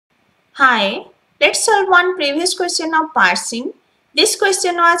Hi, let's solve one previous question of parsing. This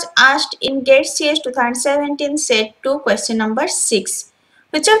question was asked in GATE CS 2017 Set 2 question number 6.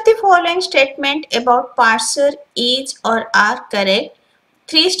 Which of the following statement about parser is or are correct?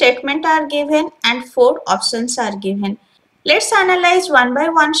 3 statements are given and 4 options are given. Let's analyze one by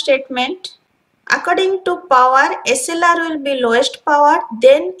one statement. According to power, SLR will be lowest power,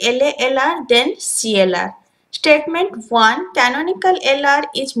 then LALR, then CLR. Statement 1. Canonical LR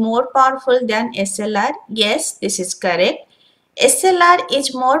is more powerful than SLR. Yes, this is correct. SLR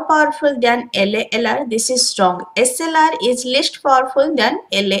is more powerful than LALR. This is wrong. SLR is least powerful than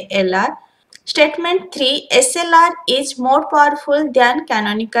LALR. Statement 3. SLR is more powerful than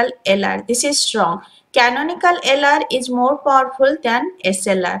canonical LR. This is wrong. Canonical LR is more powerful than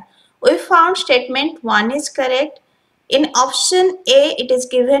SLR. We found statement 1 is correct. In option A, it is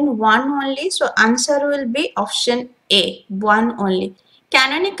given 1 only. So, answer will be option A, 1 only.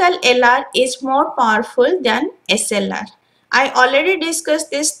 Canonical LR is more powerful than SLR. I already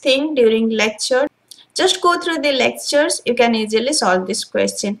discussed this thing during lecture. Just go through the lectures. You can easily solve this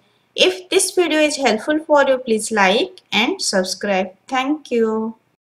question. If this video is helpful for you, please like and subscribe. Thank you.